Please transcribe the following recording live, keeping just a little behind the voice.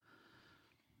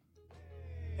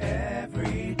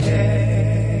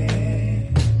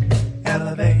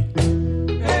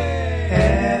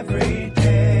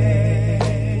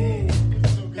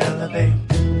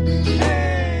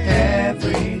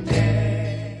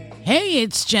Hey,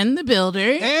 it's Jen the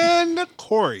Builder. And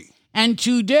Corey. And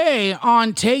today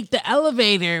on Take the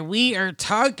Elevator, we are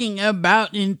talking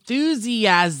about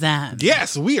enthusiasm.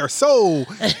 Yes, we are so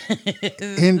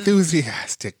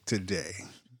enthusiastic today.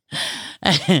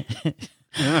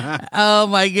 Oh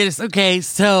my goodness. Okay,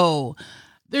 so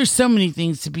there's so many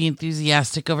things to be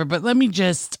enthusiastic over, but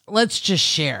let's just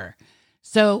share.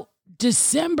 So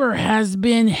December has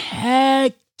been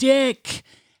hectic,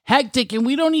 and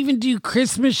we don't even do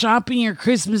Christmas shopping or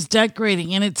Christmas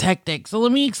decorating, and it's hectic. So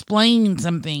let me explain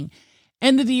something.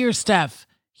 End of the year stuff,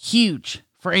 huge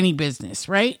for any business,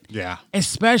 right? Yeah.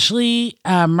 Especially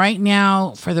right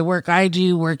now for the work I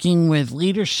do, working with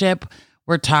leadership.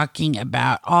 We're talking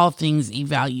about all things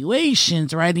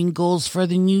evaluations, writing goals for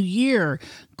the new year,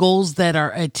 goals that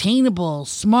are attainable,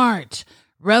 smart,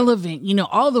 relevant,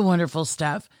 all the wonderful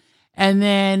stuff. And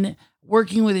then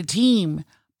working with a team,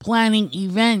 planning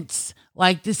events,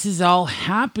 like this is all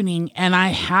happening, and I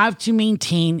have to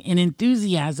maintain an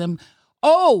enthusiasm.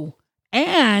 I'm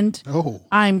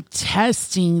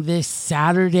testing this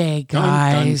Saturday,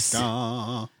 guys. Dun,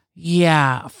 dun, dun.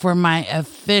 Yeah, for my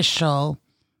official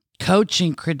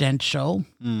coaching credential,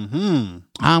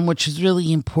 which is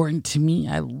really important to me.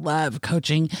 I love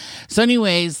coaching. So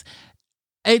anyways,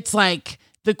 it's like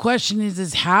the question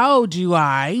is how do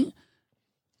I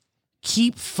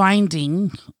keep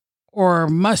finding or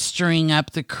mustering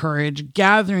up the courage,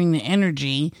 gathering the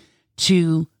energy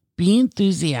to be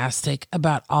enthusiastic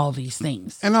about all these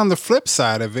things? And on the flip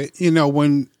side of it,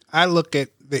 when I look at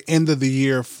the end of the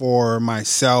year for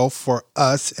myself, for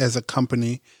us as a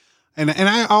company, and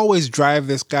I always drive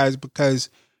this, guys, because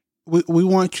we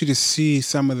want you to see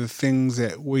some of the things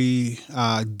that we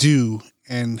do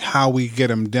and how we get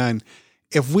them done.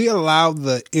 If we allow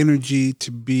the energy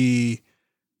to be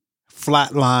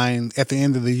flatline at the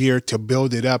end of the year to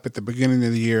build it up at the beginning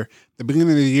of the year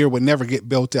would never get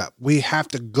built up. We have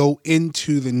to go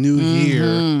into the new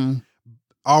year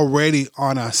already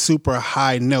on a super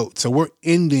high note. So we're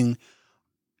ending,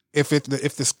 if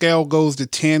the scale goes to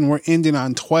 10, we're ending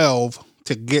on 12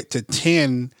 to get to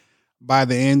 10 by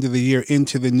the end of the year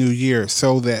into the new year,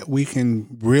 so that we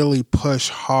can really push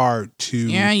hard to...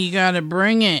 Yeah, you got to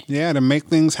bring it. Yeah, to make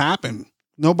things happen.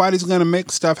 Nobody's going to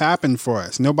make stuff happen for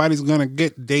us. Nobody's going to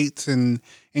get dates and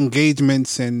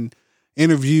engagements and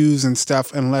interviews and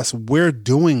stuff unless we're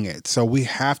doing it. So we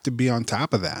have to be on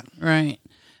top of that. Right.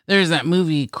 There's that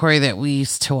movie, Corey, that we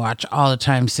used to watch all the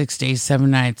time, 6 Days, 7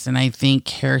 Nights. And I think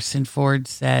Harrison Ford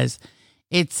says,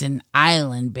 it's an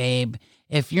island, babe.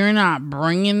 If you're not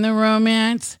bringing the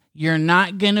romance, you're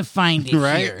not going to find it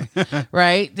right? here.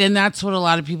 Right? Then that's what a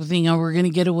lot of people think, we're going to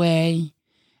get away.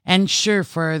 And sure,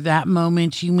 for that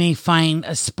moment, you may find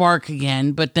a spark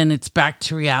again, but then it's back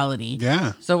to reality.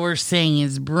 Yeah. So what we're saying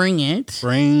is bring it.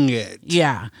 Bring it.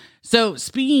 Yeah. So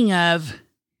speaking of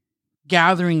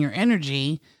gathering your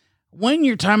energy, when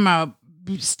you're talking about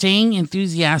staying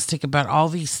enthusiastic about all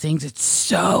these things, it's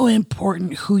so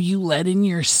important who you let in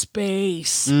your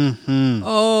space.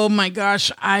 Oh my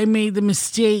gosh, I made the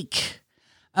mistake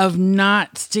of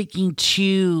not sticking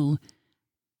to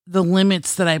the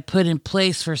limits that I put in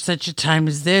place for such a time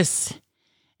as this.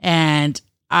 And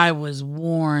I was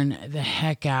worn the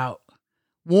heck out.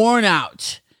 Worn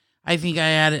out. I think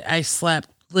I slept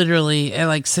literally at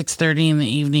like 6:30 in the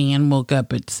evening and woke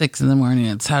up at 6 in the morning.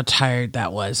 That's how tired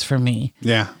that was for me.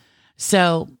 Yeah.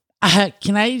 So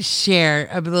can I share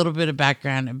a little bit of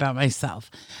background about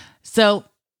myself? So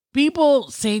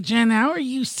people say, Jen, how are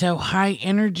you so high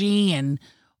energy, and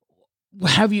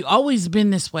have you always been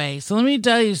this way? So let me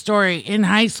tell you a story. In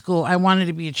high school, I wanted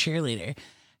to be a cheerleader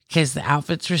because the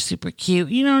outfits were super cute.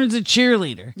 As a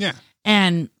cheerleader. Yeah.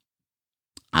 And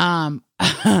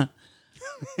the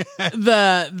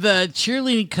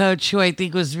cheerleading coach, who I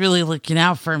think was really looking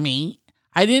out for me,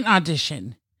 I didn't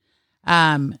audition.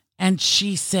 And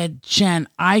she said, Jen,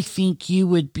 I think you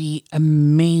would be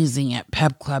amazing at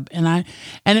Pep Club. And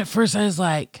at first I was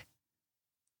like,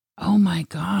 oh my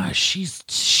gosh,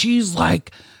 she's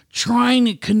like trying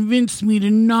to convince me to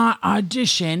not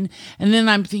audition. And then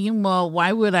I'm thinking, well,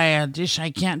 why would I audition? I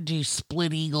can't do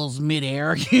split eagles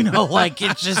midair, like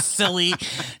it's just silly.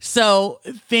 So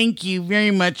thank you very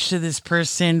much to this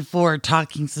person for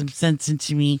talking some sense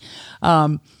into me.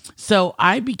 So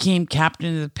I became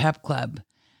captain of the Pep Club,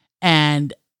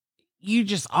 and you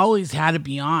just always had to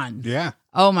be on. Yeah.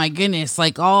 Oh my goodness.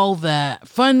 Like all the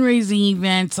fundraising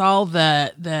events, all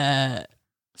the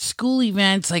school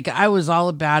events, like I was all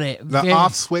about it. The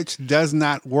off switch does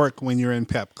not work when you're in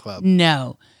Pep Club.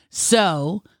 No.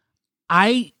 So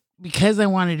I because I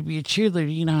wanted to be a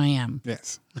cheerleader, you know how I am.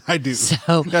 Yes, I do.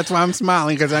 So that's why I'm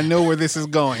smiling, because I know where this is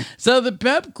going. So the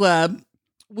pep club,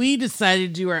 we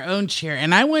decided to do our own cheer,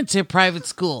 and I went to a private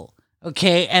school.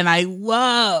 Okay. And I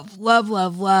love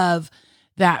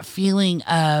that feeling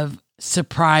of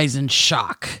surprise and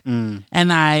shock. And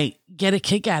I get a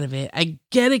kick out of it. I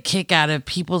get a kick out of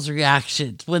people's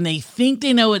reactions when they think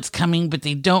they know it's coming, but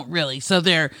they don't really. So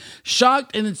they're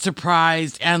shocked and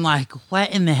surprised and like,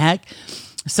 what in the heck?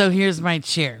 So here's my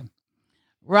cheer.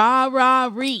 Rah, rah,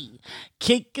 ree.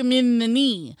 Kick him in the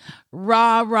knee.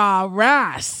 Rah, rah,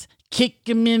 ras. Kick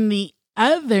him in the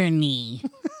other knee.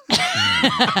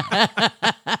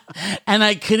 And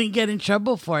I couldn't get in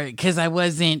trouble for it because I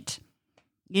wasn't,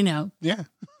 Yeah.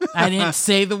 I didn't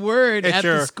say the word at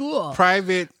your the school.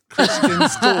 Private Christian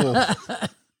school.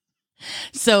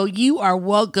 So you are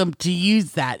welcome to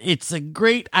use that. It's a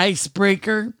great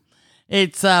icebreaker.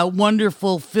 It's a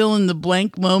wonderful fill in the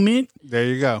blank moment. There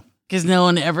you go. Because no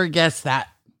one ever guessed that.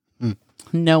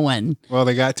 No one. Well,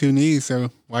 they got two knees,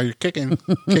 so while you're kicking,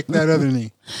 kick that other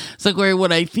knee. So, Corey,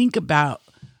 what I think about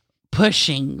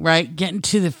pushing, right, getting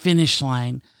to the finish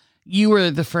line, you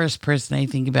were the first person I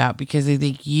think about because I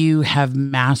think you have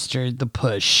mastered the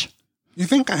push. You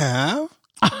think I have?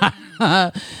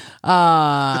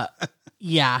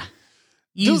 Yeah.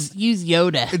 Use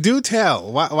Yoda. Do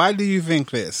tell. Why do you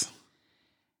think this?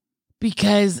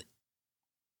 Because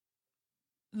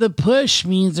the push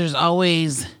means there's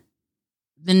always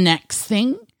the next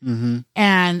thing.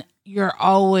 And you're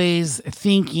always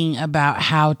thinking about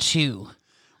how to.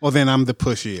 Well, then I'm the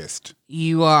pushiest.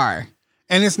 You are.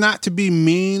 And it's not to be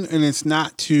mean, and it's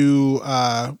not to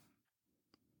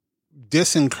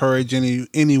disencourage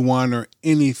anyone or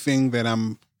anything that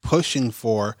I'm pushing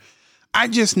for. I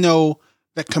just know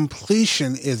that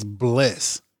completion is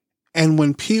bliss. And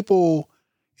when people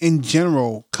in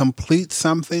general complete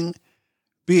something,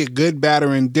 be it good, bad,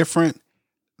 or indifferent,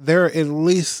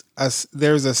 there's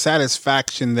a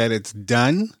satisfaction that it's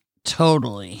done.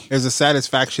 Totally. There's a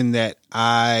satisfaction that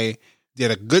I did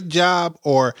a good job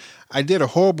or I did a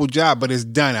horrible job, but it's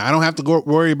done. I don't have to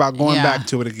worry about going back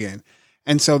to it again.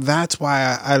 And so that's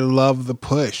why I love the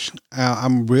push.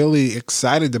 I'm really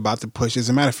excited about the push. As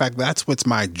a matter of fact, that's what's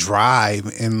my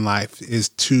drive in life, is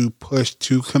to push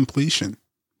to completion.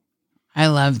 I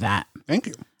love that. Thank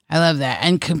you. I love that.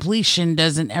 And completion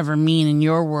doesn't ever mean in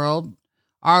your world,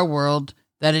 our world,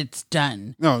 that it's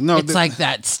done. No. It's like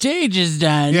that stage is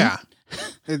done. Yeah.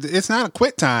 It's not a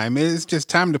quit time. It's just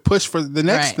time to push for the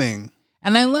next thing.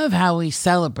 And I love how we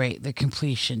celebrate the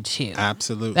completion too.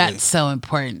 Absolutely. That's so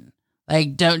important.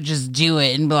 Like, don't just do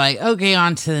it and be like, okay,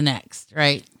 on to the next,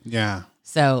 right? Yeah.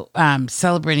 So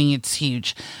celebrating it's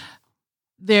huge.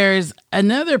 There's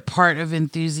another part of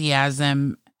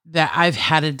enthusiasm that I've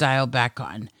had to dial back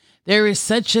on. There is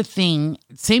such a thing,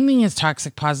 same thing as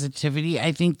toxic positivity.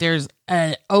 I think there's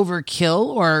an overkill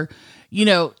or,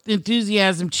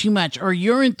 enthusiasm too much, or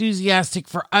you're enthusiastic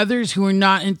for others who are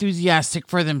not enthusiastic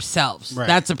for themselves. Right.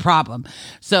 That's a problem.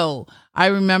 So I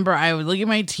remember I would look at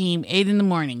my team, 8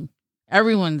 a.m.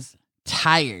 Everyone's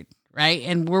tired, right?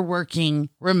 And we're working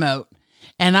remote.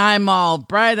 And I'm all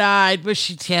bright-eyed,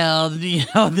 bushy-tailed,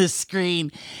 the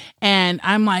screen. And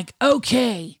I'm like,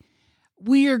 okay,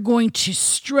 we are going to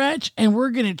stretch and we're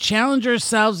going to challenge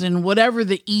ourselves in whatever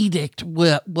the edict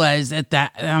was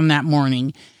on that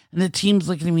morning. And the team's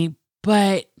looking at me,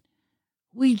 but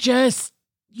we just,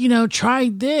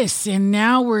 tried this and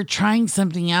now we're trying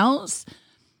something else.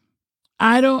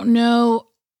 I don't know.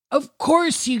 Of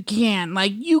course you can.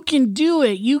 Like, you can do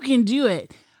it. You can do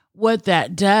it. What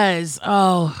that does,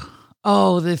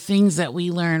 the things that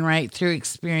we learn right through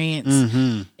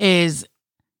experience is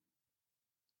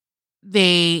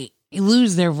they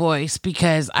lose their voice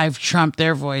because I've trumped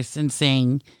their voice and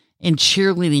saying and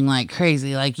cheerleading like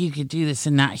crazy, like you could do this,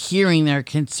 and not hearing their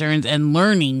concerns and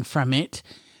learning from it.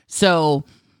 So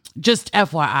just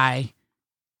FYI,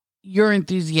 your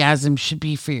enthusiasm should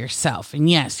be for yourself. And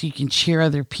yes, you can cheer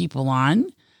other people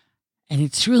on. And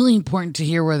it's really important to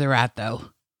hear where they're at, though.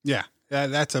 Yeah,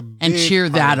 that's a big and cheer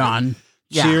that on.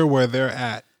 Cheer where they're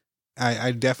at.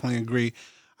 I definitely agree.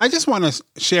 I just want to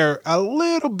share a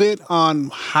little bit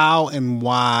on how and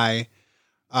why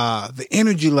the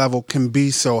energy level can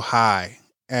be so high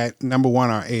at, number one,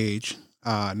 our age.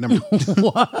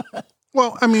 What?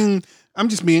 Well, I mean, I'm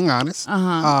just being honest.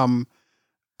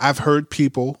 I've heard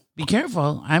people. Be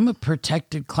careful. I'm a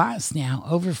protected class now,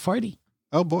 over 40.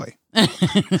 Oh, boy.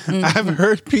 I've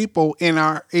heard people in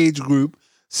our age group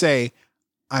say,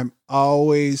 I'm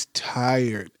always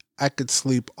tired. I could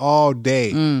sleep all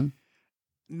day.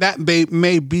 that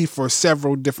may be for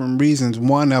several different reasons.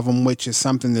 One of them, which is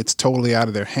something that's totally out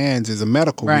of their hands, is a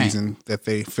medical reason that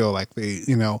they feel like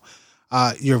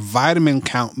your vitamin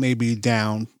count may be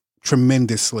down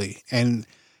tremendously, and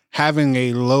having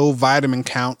a low vitamin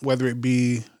count, whether it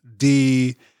be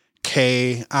D,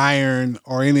 K, iron,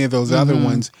 or any of those other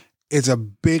ones, is a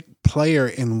big player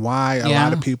in why a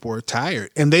lot of people are tired,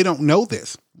 and they don't know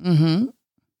this. Mm-hmm.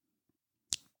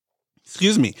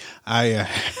 Excuse me, I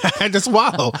had to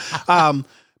swallow.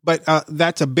 But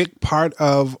that's a big part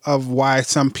of why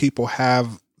some people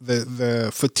have the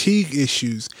fatigue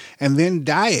issues, and then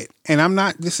diet. And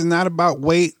this is not about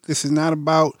weight. This is not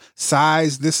about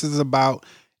size. This is about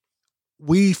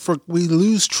we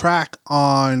lose track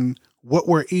on what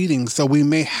we're eating. So we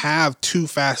may have 2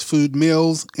 fast food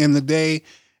meals in the day,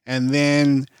 and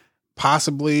then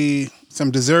possibly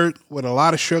some dessert with a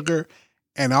lot of sugar.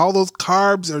 And all those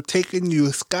carbs are taking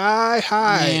you sky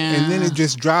high, and then it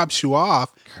just drops you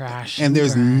off. Crash. And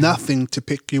there's nothing to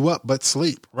pick you up but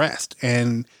sleep, rest.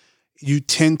 And you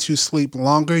tend to sleep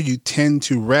longer. You tend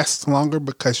to rest longer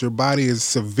because your body is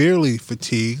severely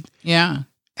fatigued. Yeah.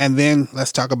 And then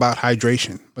let's talk about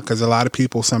hydration, because a lot of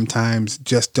people sometimes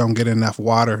just don't get enough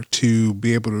water to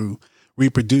be able to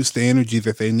reproduce the energy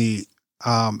that they need.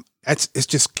 It's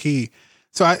just key.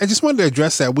 So I just wanted to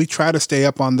address that. We try to stay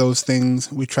up on those things.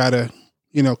 We try to,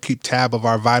 keep tab of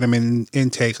our vitamin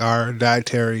intake, our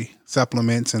dietary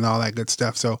supplements, and all that good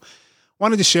stuff. So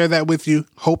wanted to share that with you.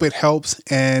 Hope it helps.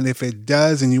 And if it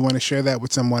does, and you want to share that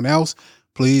with someone else,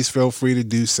 please feel free to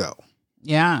do so.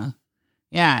 Yeah.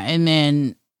 Yeah. And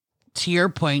then to your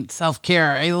point,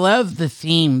 self-care. I love the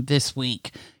theme this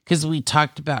week, because we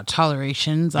talked about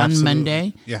tolerations on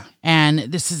Monday. Yeah. And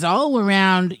this is all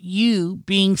around you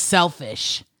being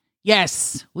selfish.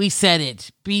 Yes, we said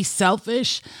it. Be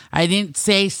selfish. I didn't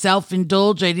say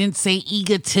self-indulge. I didn't say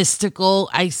egotistical.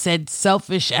 I said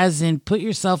selfish, as in put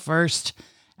yourself first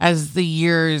as the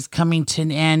year is coming to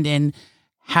an end, and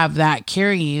have that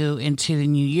carry you into the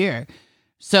new year.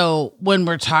 So when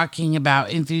we're talking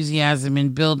about enthusiasm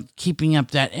and keeping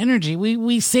up that energy,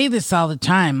 we say this all the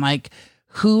time, like,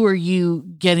 who are you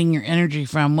getting your energy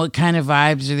from? What kind of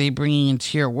vibes are they bringing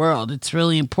into your world? It's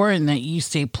really important that you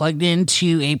stay plugged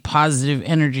into a positive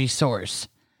energy source.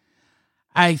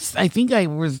 I think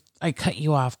I cut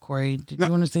you off, Corey. Did you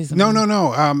want to say something?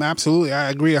 No. Absolutely. I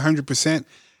agree 100%.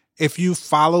 If you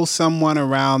follow someone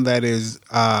around that is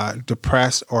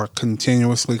depressed or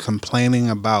continuously complaining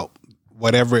about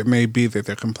whatever it may be that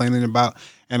they're complaining about,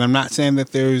 and I'm not saying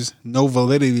that there's no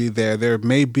validity there. There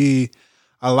may be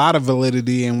a lot of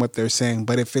validity in what they're saying,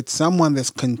 but if it's someone that's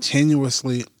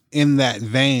continuously in that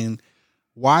vein,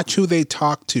 watch who they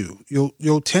talk to.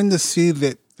 You'll tend to see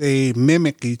that they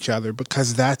mimic each other,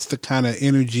 because that's the kind of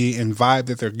energy and vibe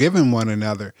that they're giving one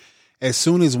another. As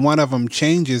soon as one of them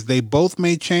changes, they both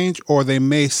may change, or they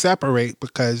may separate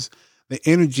because the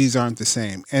energies aren't the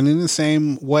same. And in the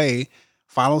same way,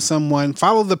 follow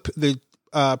the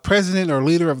president or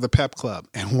leader of the pep club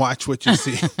and watch what you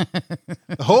see.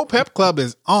 The whole pep club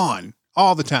is on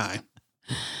all the time.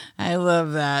 I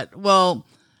love that. Well,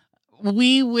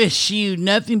 we wish you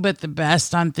nothing but the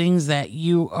best on things that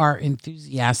you are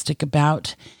enthusiastic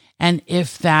about. And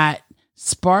if that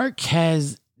spark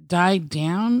has died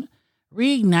down,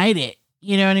 reignite it.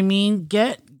 You know what I mean?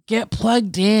 Get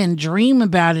plugged in, dream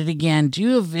about it again,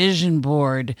 do a vision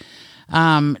board.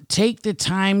 Take the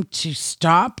time to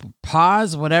stop,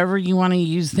 pause, whatever you want to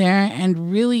use there,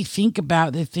 and really think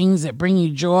about the things that bring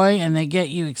you joy and that get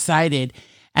you excited,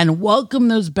 and welcome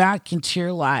those back into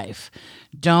your life.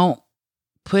 Don't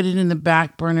put it in the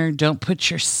back burner. Don't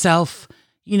put yourself,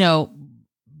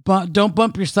 don't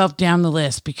bump yourself down the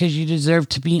list, because you deserve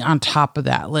to be on top of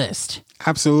that list.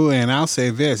 Absolutely. And I'll say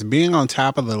this, being on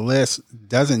top of the list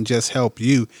doesn't just help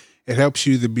you. It helps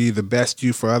you to be the best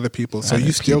you for other people. So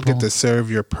you still get to serve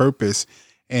your purpose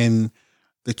in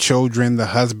the children, the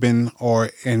husband,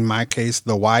 or in my case,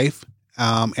 the wife,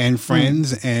 and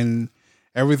friends and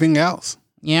everything else.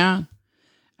 Yeah.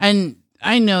 And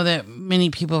I know that many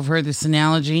people have heard this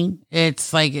analogy.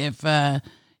 It's like if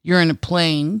you're in a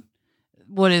plane,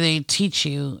 what do they teach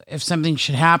you? If something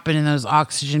should happen and those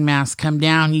oxygen masks come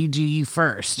down, you do you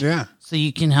first. Yeah. So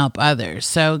you can help others.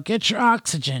 So get your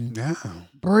oxygen. Yeah.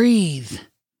 Breathe.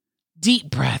 Deep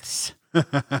breaths.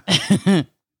 Well,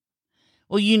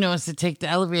 you know us to take the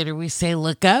elevator. We say,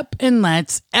 look up and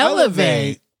let's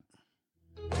elevate.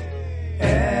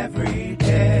 Every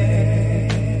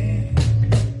day.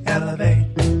 Elevate.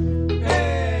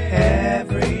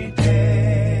 Every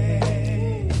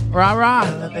day. Rah, rah.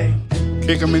 Elevate.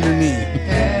 Kick them in the knee.